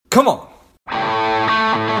Come on.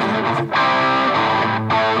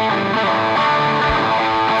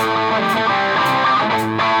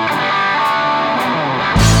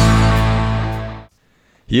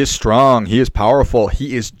 He is strong. He is powerful.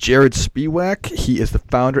 He is Jared Spiewak. He is the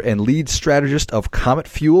founder and lead strategist of Comet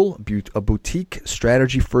Fuel, a boutique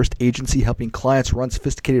strategy-first agency helping clients run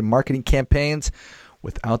sophisticated marketing campaigns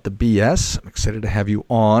without the BS. I'm excited to have you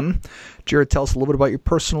on. Jared, tell us a little bit about your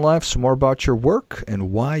personal life, some more about your work,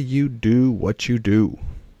 and why you do what you do.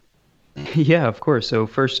 Yeah, of course. So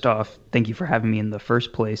first off, thank you for having me in the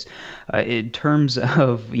first place. In terms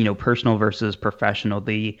of, personal versus professional,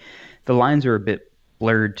 the lines are a bit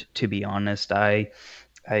blurred, to be honest. I'm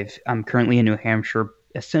currently in New Hampshire,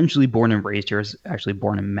 essentially born and raised here. I was actually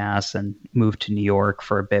born in Mass and moved to New York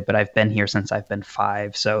for a bit, but I've been here since I've been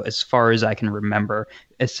 5. So as far as I can remember,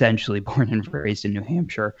 essentially born and raised in New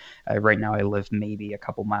Hampshire. Right now I live maybe a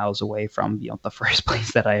couple miles away from the first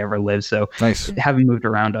place that I ever lived. So nice. I haven't moved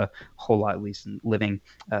around a whole lot, at least in living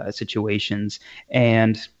situations.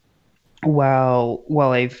 And while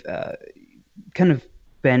I've kind of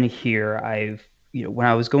been here, when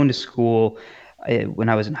I was going to school, when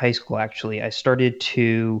I was in high school, actually, I started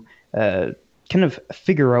to kind of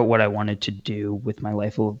figure out what I wanted to do with my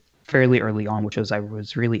life fairly early on, which was I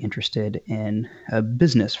was really interested in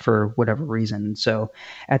business for whatever reason. So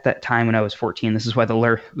at that time when I was 14, this is why the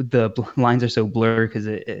lines are so blurred, because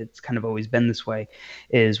it's kind of always been this way,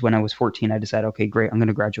 is when I was 14, I decided, okay, great, I'm going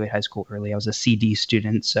to graduate high school early. I was a CD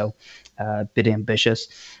student, so a bit ambitious.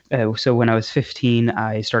 So when I was 15,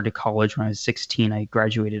 I started college. When I was 16, I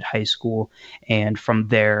graduated high school. And from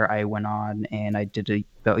there, I went on and I did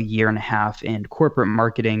about a year and a half in corporate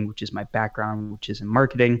marketing, which is my background, which is in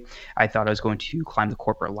marketing. I thought I was going to climb the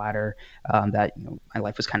corporate ladder, that my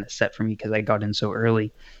life was kind of set for me because I got in so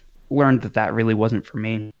early. Learned that really wasn't for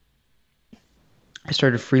me. I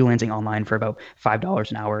started freelancing online for about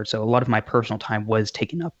 $5 an hour. So a lot of my personal time was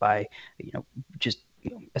taken up by, just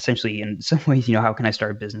essentially in some ways, how can I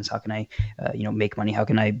start a business? How can I, make money? How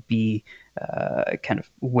can I be kind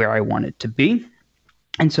of where I wanted to be?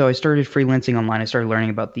 And so I started freelancing online. I started learning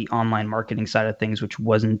about the online marketing side of things, which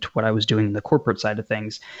wasn't what I was doing in the corporate side of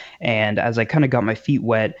things. And as I kind of got my feet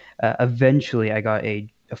wet, eventually I got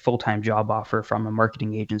a full-time job offer from a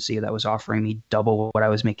marketing agency that was offering me double what I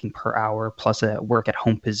was making per hour, plus a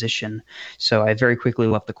work-at-home position. So I very quickly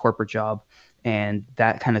left the corporate job, and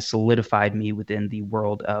that kind of solidified me within the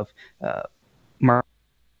world of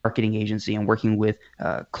marketing agency and working with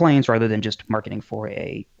clients rather than just marketing for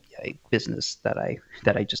a business that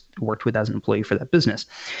I just worked with as an employee for that business.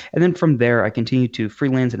 And then from there, I continued to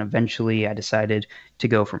freelance, and eventually I decided to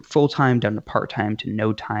go from full-time down to part-time to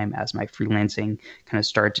no time as my freelancing kind of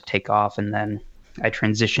started to take off. And then I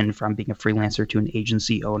transitioned from being a freelancer to an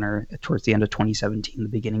agency owner towards the end of 2017, the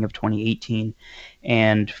beginning of 2018.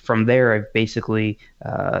 And from there, I've basically,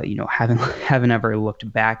 haven't ever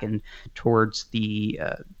looked back. And towards the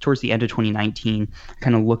end of 2019, I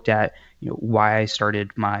kind of looked at, why I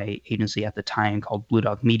started my agency at the time called Blue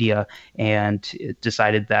Dog Media, and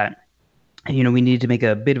decided that, we needed to make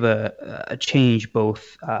a bit of a change,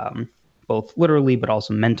 both literally, but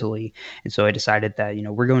also mentally. And so I decided that,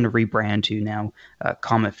 we're going to rebrand to now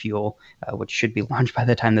Comet Fuel, which should be launched by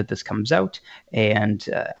the time that this comes out. And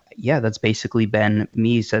that's basically been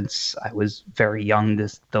me since I was very young.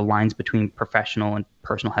 The lines between professional and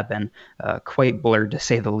personal have been quite blurred, to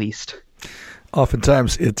say the least.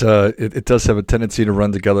 Oftentimes, it does have a tendency to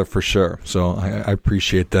run together for sure. So I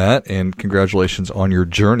appreciate that, and congratulations on your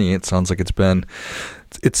journey. It sounds like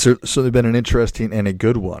it's certainly been an interesting and a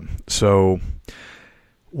good one. So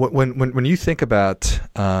when you think about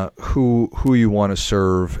who you want to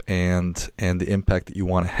serve and the impact that you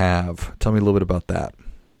want to have, tell me a little bit about that.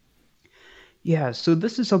 Yeah, so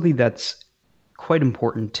this is something that's quite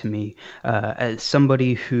important to me as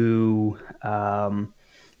somebody who.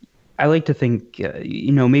 I like to think,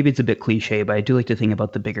 maybe it's a bit cliche, but I do like to think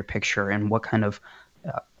about the bigger picture and what kind of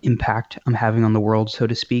impact I'm having on the world, so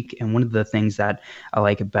to speak. And one of the things that I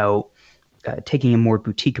like about taking a more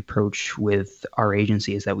boutique approach with our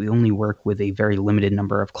agency is that we only work with a very limited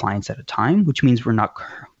number of clients at a time, which means we're not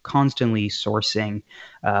constantly sourcing.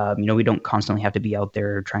 We don't constantly have to be out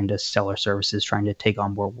there trying to sell our services, trying to take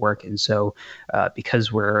on more work. And so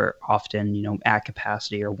because we're often, at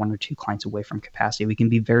capacity or 1 or 2 clients away from capacity, we can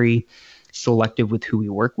be very selective with who we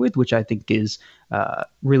work with, which I think is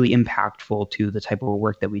really impactful to the type of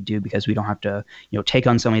work that we do, because we don't have to, take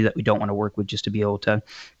on somebody that we don't want to work with just to be able to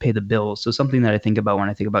pay the bills. So something that I think about when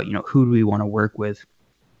I think about, who do we want to work with?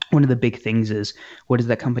 One of the big things is, what does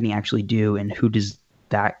that company actually do, and who does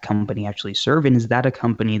that company actually serve? And is that a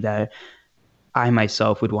company that I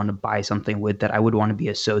myself would want to buy something with, that I would want to be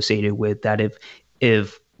associated with, that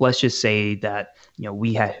if let's just say that,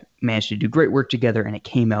 we had managed to do great work together and it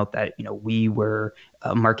came out that, we were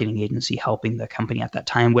a marketing agency helping the company at that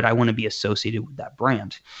time, would I want to be associated with that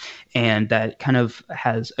brand? And that kind of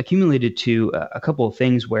has accumulated to a couple of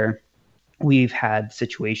things where we've had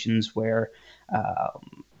situations where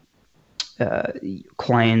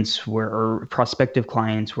clients were, or prospective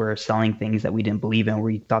clients were selling things that we didn't believe in.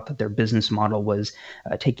 We thought that their business model was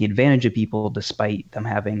taking advantage of people, despite them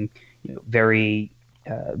having very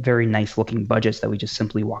nice looking budgets that we just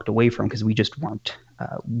simply walked away from, because we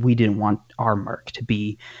didn't want our mark to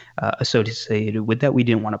be associated with that. We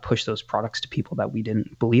didn't want to push those products to people that we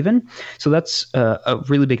didn't believe in. So that's a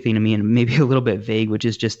really big thing to me, and maybe a little bit vague, which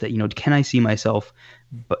is just that, can I see myself,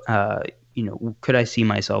 could I see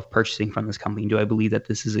myself purchasing from this company? Do I believe that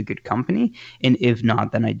this is a good company? And if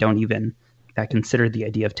not, then I don't even consider the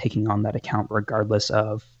idea of taking on that account, regardless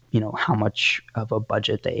of, how much of a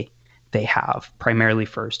budget they have. Primarily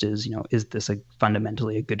first is, is this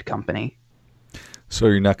fundamentally a good company? So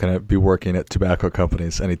you're not going to be working at tobacco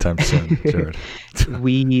companies anytime soon, Jared?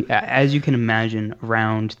 We, as you can imagine,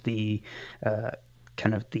 around the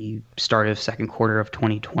kind of the start of second quarter of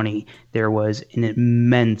 2020, there was an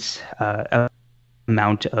immense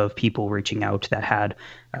amount of people reaching out that had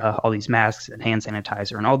all these masks and hand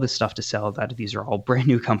sanitizer and all this stuff to sell, that these are all brand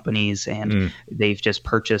new companies, and they've just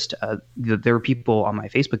purchased. There were people on my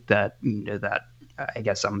Facebook that that I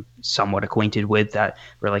guess I'm somewhat acquainted with that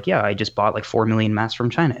were like, yeah, I just bought like 4 million masks from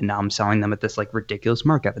China and now I'm selling them at this like ridiculous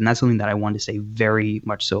markup. And that's something that I wanted to stay very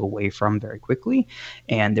much so away from very quickly.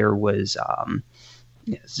 And there was,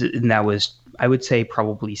 and that was, I would say,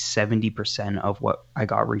 probably 70% of what I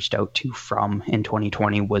got reached out to from in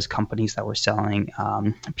 2020 was companies that were selling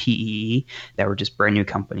PEE, that were just brand new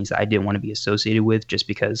companies that I didn't want to be associated with, just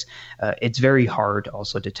because it's very hard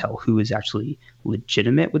also to tell who is actually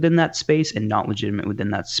legitimate within that space and not legitimate within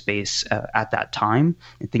that space at that time.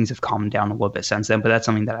 And things have calmed down a little bit since then, but that's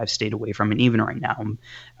something that I've stayed away from. And even right now,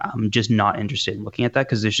 I'm just not interested in looking at that,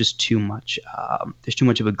 because there's just too much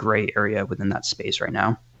of a gray area within that space right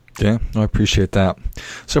now. Yeah, I appreciate that.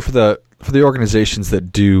 So for the organizations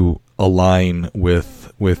that do align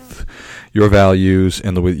with your values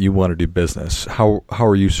and the way that you want to do business, how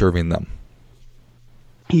are you serving them?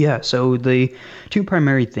 Yeah, so the two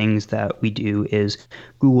primary things that we do is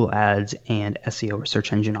Google Ads and SEO, or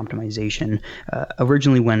search engine optimization.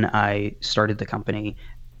 Originally, when I started the company,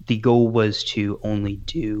 the goal was to only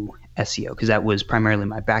do SEO, because that was primarily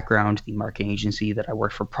my background. The marketing agency that I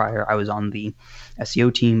worked for prior, I was on the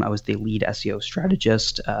SEO team. I was the lead SEO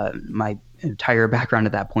strategist. My entire background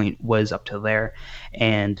at that point was up to there.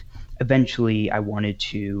 And eventually I wanted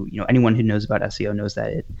to, anyone who knows about SEO knows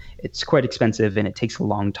that it's quite expensive and it takes a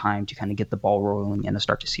long time to kind of get the ball rolling and to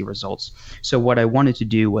start to see results. So what I wanted to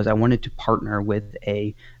do was I wanted to partner with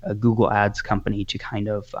a Google Ads company to kind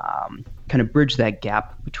of bridge that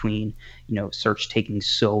gap between, search taking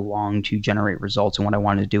so long to generate results. And what I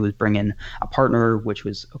wanted to do was bring in a partner, which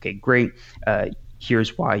was, okay, great.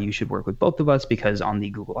 Here's why you should work with both of us, because on the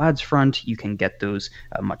Google Ads front, you can get those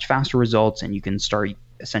much faster results, and you can start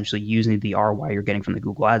essentially using the ROI you're getting from the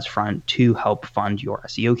Google Ads front to help fund your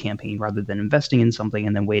SEO campaign, rather than investing in something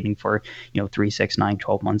and then waiting for 3, 6, 9,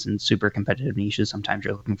 12 months in super competitive niches. Sometimes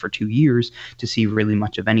you're looking for 2 years to see really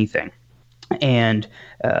much of anything. And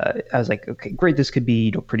I was like, okay, great, this could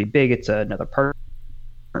be pretty big. It's another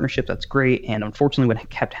partnership. That's great. And unfortunately, what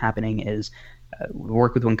kept happening is we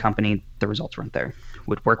work with one company, the results weren't there.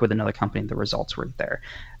 Would work with another company, the results weren't there.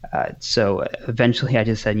 So eventually I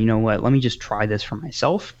just said, you know what, let me just try this for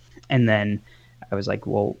myself. And then I was like,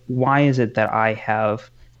 well, why is it that I have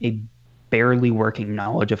a barely working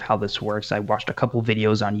knowledge of how this works? I watched a couple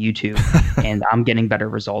videos on YouTube and I'm getting better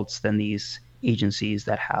results than these agencies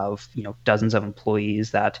that have, dozens of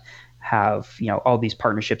employees, that have, all these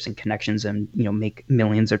partnerships and connections and, make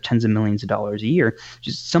millions or tens of millions of dollars a year.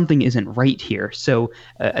 Just something isn't right here. So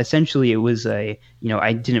essentially it was I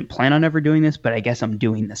didn't plan on ever doing this, but I guess I'm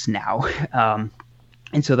doing this now.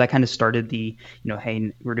 And so that kind of started the,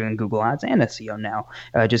 hey, we're doing Google Ads and SEO now,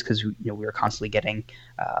 just because, we were constantly getting,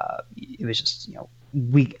 it was just,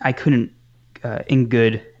 I couldn't, in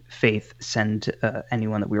good faith, send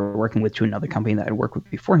anyone that we were working with to another company that I'd worked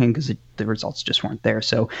with beforehand, because the results just weren't there.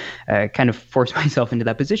 So kind of forced myself into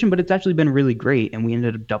that position, but it's actually been really great. And we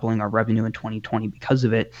ended up doubling our revenue in 2020 because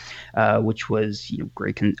of it, which was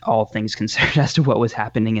great, all things considered, as to what was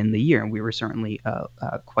happening in the year. And we were certainly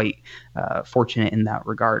quite fortunate in that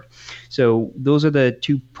regard. So those are the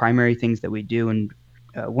two primary things that we do. And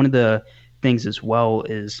one of the things as well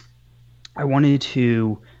is I wanted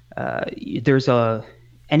to there's a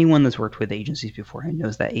anyone that's worked with agencies beforehand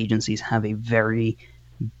knows that agencies have a very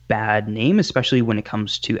bad name, especially when it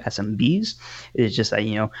comes to SMBs. It's just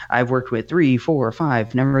that, I've worked with 3, 4,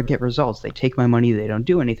 5, never get results. They take my money, they don't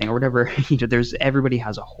do anything or whatever. Everybody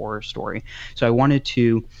has a horror story. So I wanted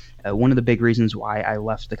to, one of the big reasons why I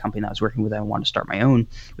left the company that I was working with and I wanted to start my own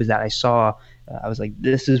was that I saw, I was like,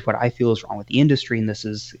 this is what I feel is wrong with the industry. And this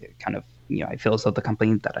is kind of, I feel as though the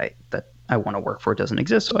company that I want to work for doesn't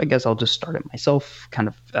exist. So I guess I'll just start it myself, kind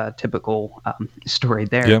of typical story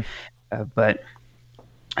there. Yeah. But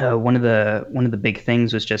one of the big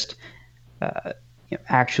things was just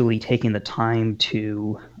actually taking the time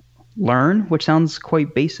to learn, which sounds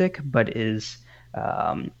quite basic, but is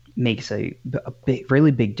makes a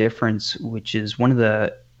really big difference, which is one of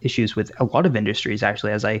the issues with a lot of industries,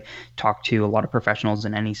 actually, as I talk to a lot of professionals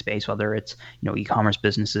in any space, whether it's e-commerce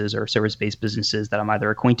businesses or service-based businesses that I'm either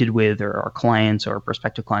acquainted with or our clients or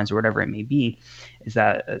prospective clients or whatever it may be, is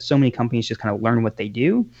that so many companies just kind of learn what they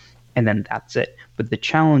do and then that's it. But the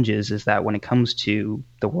challenge is that when it comes to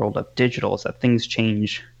the world of digital, is that things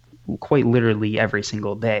change quite literally every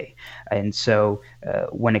single day. And so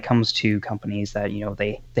when it comes to companies that,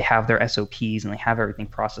 they have their SOPs and they have everything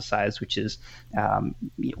processized, which is,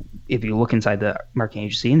 if you look inside the marketing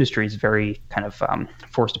agency industry, it's very kind of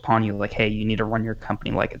forced upon you, like, hey, you need to run your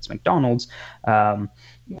company like it's McDonald's.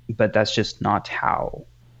 But that's just not how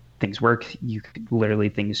things work. You could, literally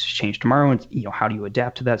things change tomorrow, and how do you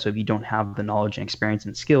adapt to that? So if you don't have the knowledge and experience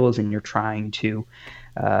and skills, and you're trying to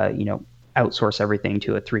outsource everything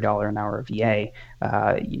to a $3 an hour VA,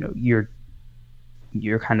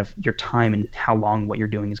 you're kind of, your time and how long what you're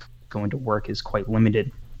doing is going to work is quite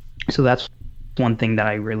limited. So that's one thing that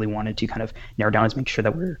I really wanted to kind of narrow down, is make sure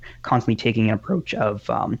that we're constantly taking an approach of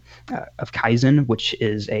Kaizen, which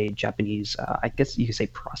is a Japanese, I guess you could say,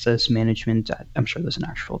 process management. I'm sure there's an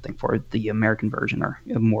actual thing for it. The American version, or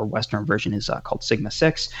a more Western version, is called Sigma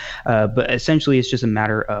 6. But essentially, it's just a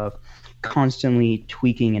matter of constantly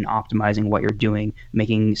tweaking and optimizing what you're doing,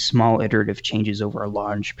 making small iterative changes over a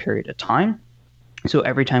large period of time. So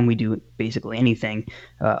every time we do basically anything,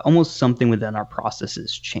 almost something within our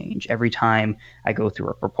processes change. Every time I go through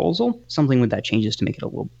a proposal, something with that changes to make it a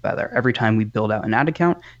little better. Every time we build out an ad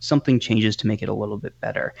account, something changes to make it a little bit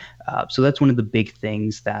better. So that's one of the big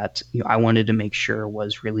things that I wanted to make sure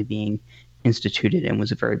was really being instituted and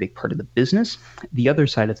was a very big part of the business. The other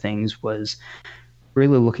side of things was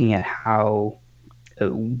really looking at how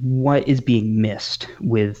what is being missed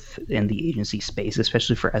within the agency space,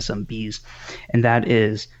 especially for SMBs, and that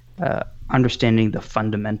is understanding the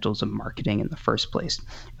fundamentals of marketing in the first place.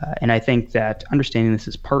 And I think that understanding this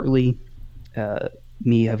is partly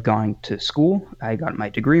me have gone to school. I got my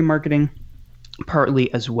degree in marketing,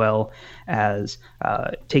 partly as well as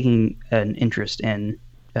taking an interest in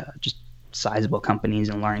just sizable companies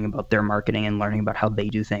and learning about their marketing and learning about how they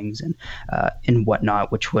do things and whatnot,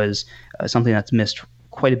 which was something that's missed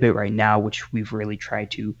quite a bit right now, which we've really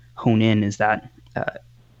tried to hone in, is that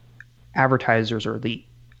advertisers, or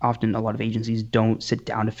often a lot of agencies, don't sit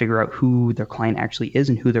down to figure out who their client actually is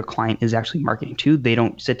and who their client is actually marketing to. They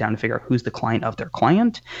don't sit down to figure out who's the client of their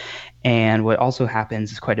client. And what also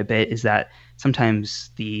happens is quite a bit is that sometimes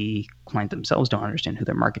the client themselves don't understand who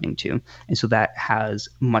they're marketing to. And so that has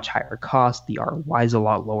much higher cost. The ROI is a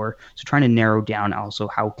lot lower. So trying to narrow down also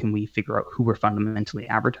how can we figure out who we're fundamentally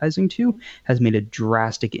advertising to has made a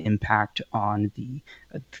drastic impact on the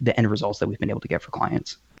end results that we've been able to get for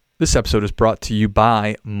clients. This episode is brought to you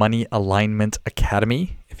by Money Alignment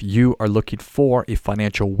Academy. If you are looking for a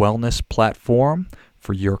financial wellness platform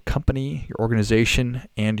for your company, your organization,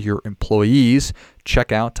 and your employees,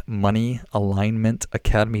 check out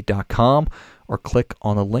moneyalignmentacademy.com or click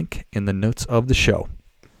on the link in the notes of the show.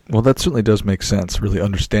 Well, that certainly does make sense, really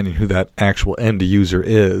understanding who that actual end user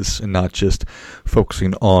is and not just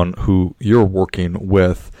focusing on who you're working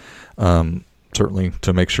with. Certainly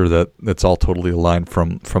to make sure that it's all totally aligned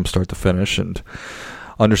from start to finish, and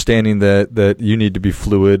understanding that you need to be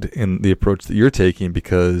fluid in the approach that you're taking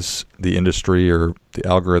because the industry or the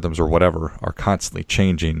algorithms or whatever are constantly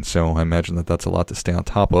changing. So I imagine that that's a lot to stay on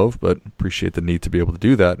top of, but appreciate the need to be able to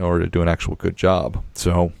do that in order to do an actual good job.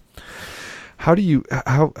 So how do you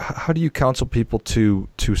counsel people to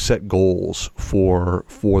set goals for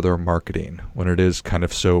their marketing when it is kind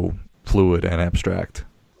of so fluid and abstract?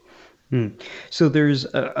 So there's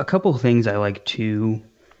a couple of things I like to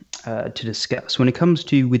discuss when it comes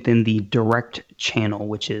to within the direct channel,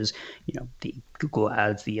 which is the Google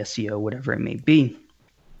Ads, the SEO, whatever it may be.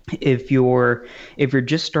 If you're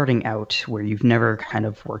just starting out, where you've never kind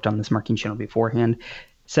of worked on this marketing channel beforehand,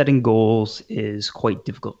 setting goals is quite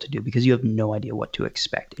difficult to do because you have no idea what to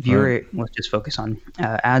expect. If Right. you're, let's just focus on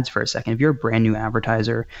ads for a second. If you're a brand new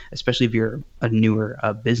advertiser, especially if you're a newer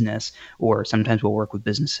business, or sometimes we'll work with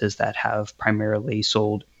businesses that have primarily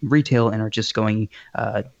sold retail and are just going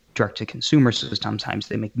direct to consumer. So sometimes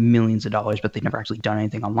they make millions of dollars, but they've never actually done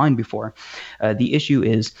anything online before. The issue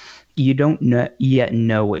is you don't yet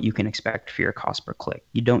know what you can expect for your cost per click.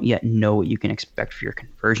 You don't yet know what you can expect for your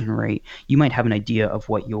conversion rate. You might have an idea of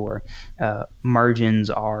what your margins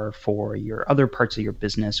are for your other parts of your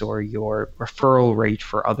business or your referral rate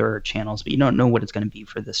for other channels, but you don't know what it's going to be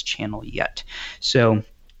for this channel yet. So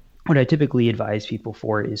what I typically advise people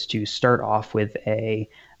for is to start off with a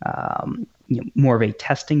more of a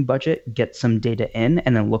testing budget, get some data in,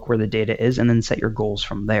 and then look where the data is, and then set your goals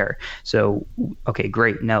from there. So, okay,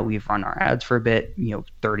 great. Now we've run our ads for a bit,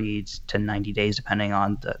 30 to 90 days, depending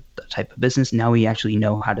on the type of business. Now we actually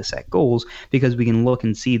know how to set goals because we can look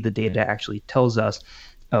and see the data actually tells us,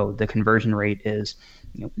 oh, the conversion rate is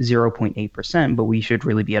 0.8%, but we should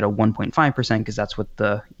really be at a 1.5% because that's what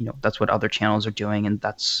that's what other channels are doing, and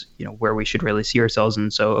that's where we should really see ourselves.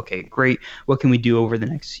 And so, okay, great. What can we do over the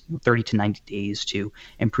next 30 to 90 days to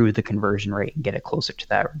improve the conversion rate and get it closer to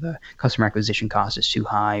that? Or the customer acquisition cost is too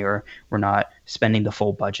high, or we're not spending the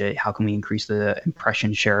full budget. How can we increase the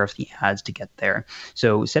impression share of the ads to get there?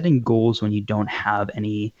 So setting goals when you don't have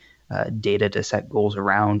any data to set goals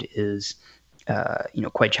around is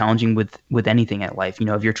quite challenging with anything at life.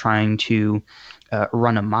 If you're trying to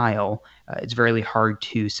run a mile, it's very hard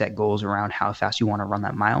to set goals around how fast you want to run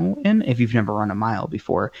that mile in if you've never run a mile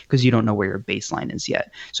before, because you don't know where your baseline is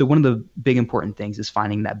yet. So one of the big important things is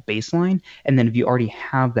finding that baseline. And then if you already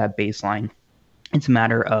have that baseline, it's a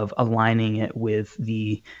matter of aligning it with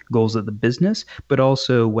the goals of the business. But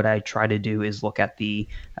also what I try to do is look at the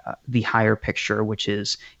higher picture, which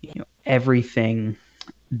is everything.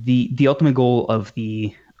 The ultimate goal of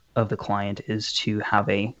the client is to have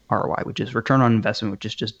a ROI, which is return on investment, which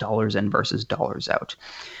is just dollars in versus dollars out.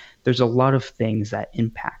 There's a lot of things that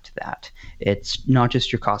impact that. It's not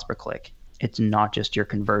just your cost per click. It's not just your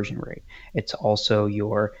conversion rate. It's also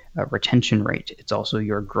your retention rate. It's also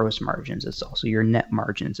your gross margins. It's also your net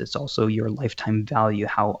margins. It's also your lifetime value.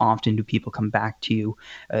 How often do people come back to you?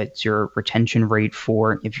 It's your retention rate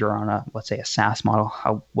for if you're on let's say a SaaS model.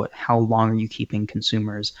 How long are you keeping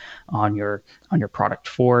consumers on your product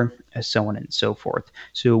for? So on and so forth.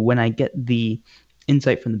 So when I get the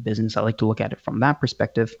insight from the business, I like to look at it from that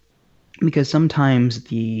perspective. Because sometimes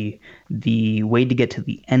the way to get to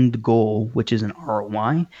the end goal, which is an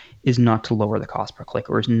ROI, is not to lower the cost per click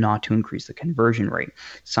or is not to increase the conversion rate.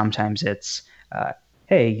 Sometimes it's,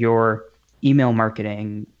 hey, your email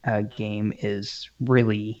marketing game is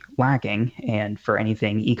really lacking, and for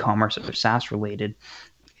anything e-commerce or SaaS related,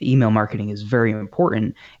 email marketing is very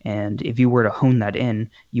important. And if you were to hone that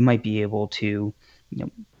in, you might be able to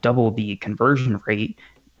double the conversion rate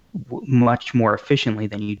much more efficiently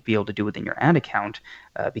than you'd be able to do within your ad account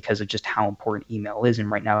because of just how important email is.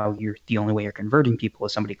 And right now, the only way you're converting people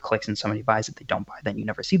is somebody clicks and somebody buys it. They don't buy, then you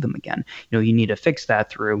never see them again. You need to fix that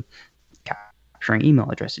through capturing email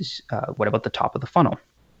addresses. What about the top of the funnel?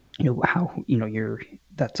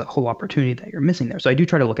 That's a whole opportunity that you're missing there. So I do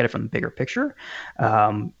try to look at it from the bigger picture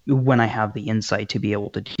when I have the insight to be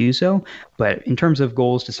able to do so. But in terms of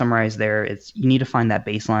goals, to summarize there, you need to find that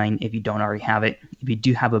baseline if you don't already have it. If you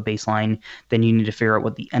do have a baseline, then you need to figure out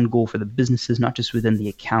what the end goal for the business is, not just within the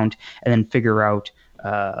account, and then figure out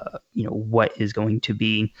what is going to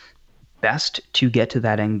be best to get to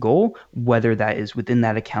that end goal, whether that is within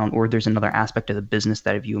that account or there's another aspect of the business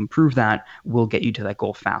that if you improve that will get you to that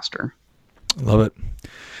goal faster. Love it.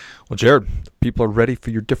 Well, Jared, people are ready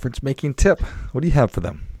for your difference making tip. What do you have for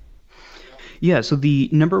them? Yeah, so the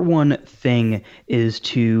number one thing is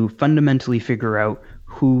to fundamentally figure out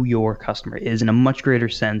who your customer is in a much greater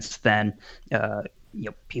sense than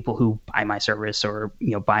people who buy my service or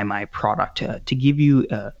buy my product. To give you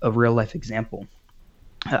a real life example,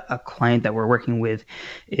 a client that we're working with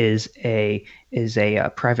is a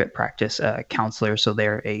private practice counselor. So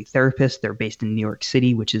they're a therapist. They're based in New York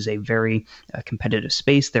City, which is a very competitive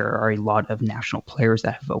space. There are a lot of national players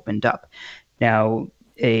that have opened up. Now,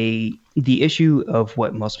 the issue of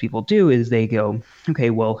what most people do is they go,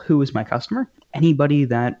 okay, well, who is my customer? Anybody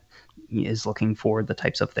that is looking for the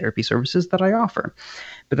types of therapy services that I offer.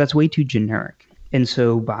 But that's way too generic. And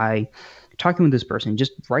so by talking with this person,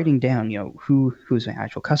 just writing down, who's my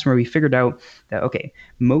actual customer, we figured out that, okay,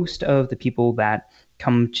 most of the people that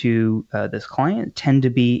come to this client tend to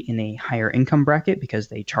be in a higher income bracket because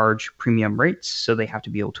they charge premium rates. So they have to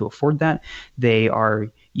be able to afford that. They are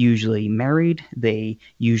usually married. They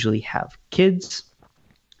usually have kids.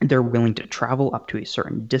 they're willing to travel up to a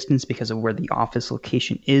certain distance because of where the office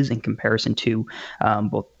location is in comparison to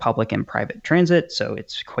both public and private transit. So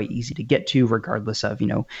it's quite easy to get to, regardless of,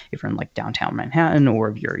 if you're in like downtown Manhattan or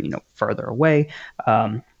if you're, further away.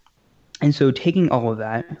 And so taking all of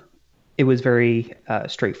that, it was very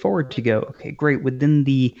straightforward to go, okay, great. Within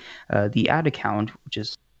the ad account, which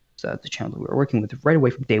is the channel that we were working with, right away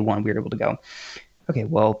from day one, we were able to go, okay,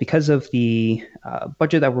 well, because of the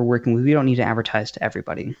budget that we're working with, we don't need to advertise to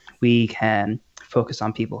everybody. We can focus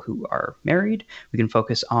on people who are married. We can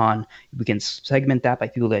segment that by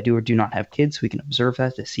people that do or do not have kids. We can observe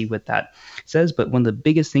that to see what that says. But one of the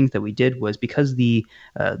biggest things that we did was, because the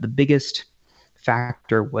biggest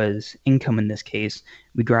factor was income in this case,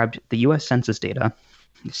 we grabbed the U.S. Census data,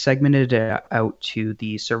 segmented it out to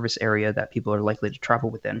the service area that people are likely to travel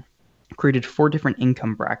within, created 4 different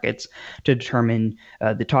income brackets to determine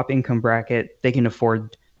the top income bracket. They can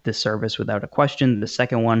afford the service without a question. The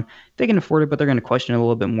second one, they can afford it, but they're going to question it a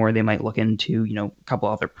little bit more. They might look into, a couple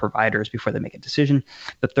other providers before they make a decision.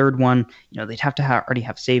 The third one, they'd have to already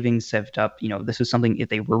have savings saved up. This was something, if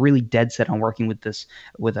they were really dead set on working with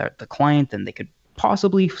the client, then they could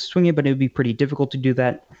possibly swing it, but it would be pretty difficult to do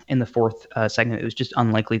that. In the fourth segment, it was just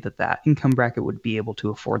unlikely that income bracket would be able to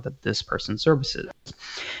afford this person's services.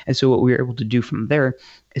 And so what we were able to do from there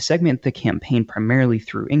is segment the campaign primarily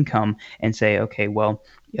through income and say, okay, well,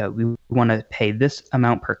 we want to pay this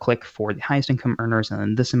amount per click for the highest income earners, and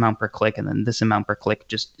then this amount per click, and then this amount per click,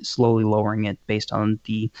 just slowly lowering it based on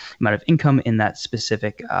the amount of income in that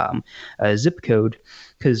specific zip code.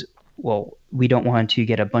 Because, well, we don't want to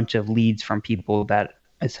get a bunch of leads from people that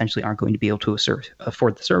essentially aren't going to be able to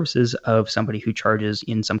afford the services of somebody who charges,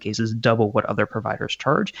 in some cases, double what other providers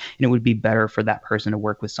charge. And it would be better for that person to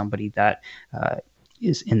work with somebody that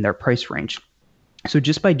is in their price range. So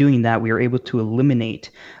just by doing that, we were able to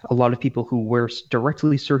eliminate a lot of people who were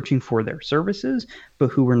directly searching for their services,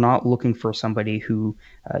 but who were not looking for somebody who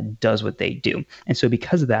does what they do. And so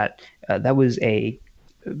because of that, that was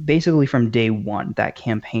basically from day one, that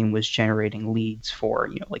campaign was generating leads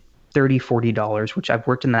for, like $30, $40, which I've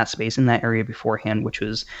worked in that space, in that area beforehand, which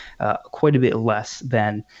was quite a bit less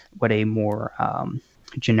than what a more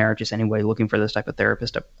generic, just anybody looking for this type of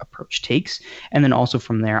therapist approach takes. And then also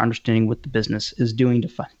from there, understanding what the business is doing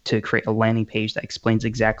to create a landing page that explains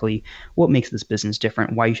exactly what makes this business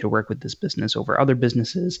different, why you should work with this business over other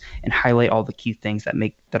businesses, and highlight all the key things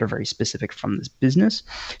that are very specific from this business.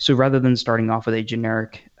 So rather than starting off with a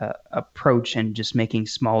generic approach and just making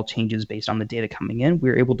small changes based on the data coming in, we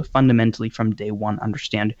were able to fundamentally from day one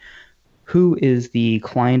understand who is the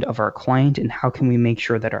client of our client and how can we make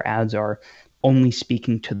sure that our ads are only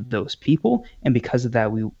speaking to those people. And because of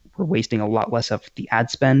that, we were wasting a lot less of the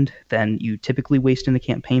ad spend than you typically waste in the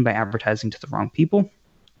campaign by advertising to the wrong people.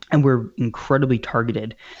 And we're incredibly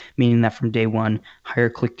targeted, meaning that from day one, higher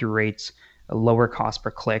click-through rates, a lower cost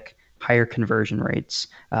per click, higher conversion rates,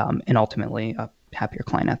 and ultimately a happier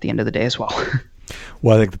client at the end of the day as well.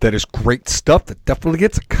 Well, I think that is great stuff. That definitely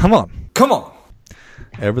gets it. Come on.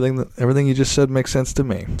 Everything you just said makes sense to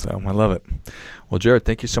me, so I love it. Well, Jared,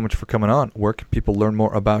 thank you so much for coming on. Where can people learn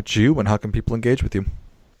more about you, and how can people engage with you?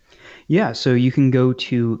 Yeah, so you can go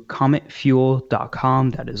to cometfuel.com.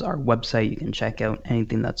 That is our website. You can check out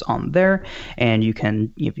anything that's on there, and you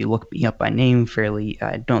can, if you look me up by name,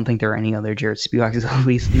 I don't think there are any other Jared Spiewaks, at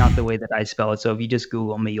least not the way that I spell it. So if you just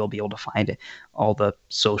Google me, you'll be able to find all the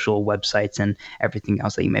social websites and everything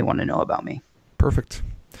else that you may want to know about me. Perfect.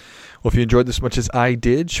 Well, if you enjoyed this as much as I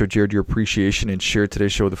did, show Jared your appreciation and share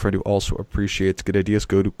today's show with a friend who also appreciates good ideas.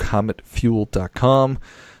 Go to cometfuel.com.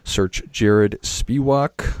 Search Jared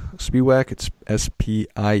Spiewak. It's Spiewak.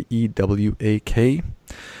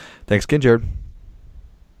 Thanks again, Jared.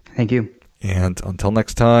 Thank you. And until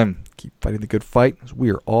next time, keep fighting the good fight. We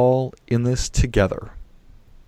are all in this together.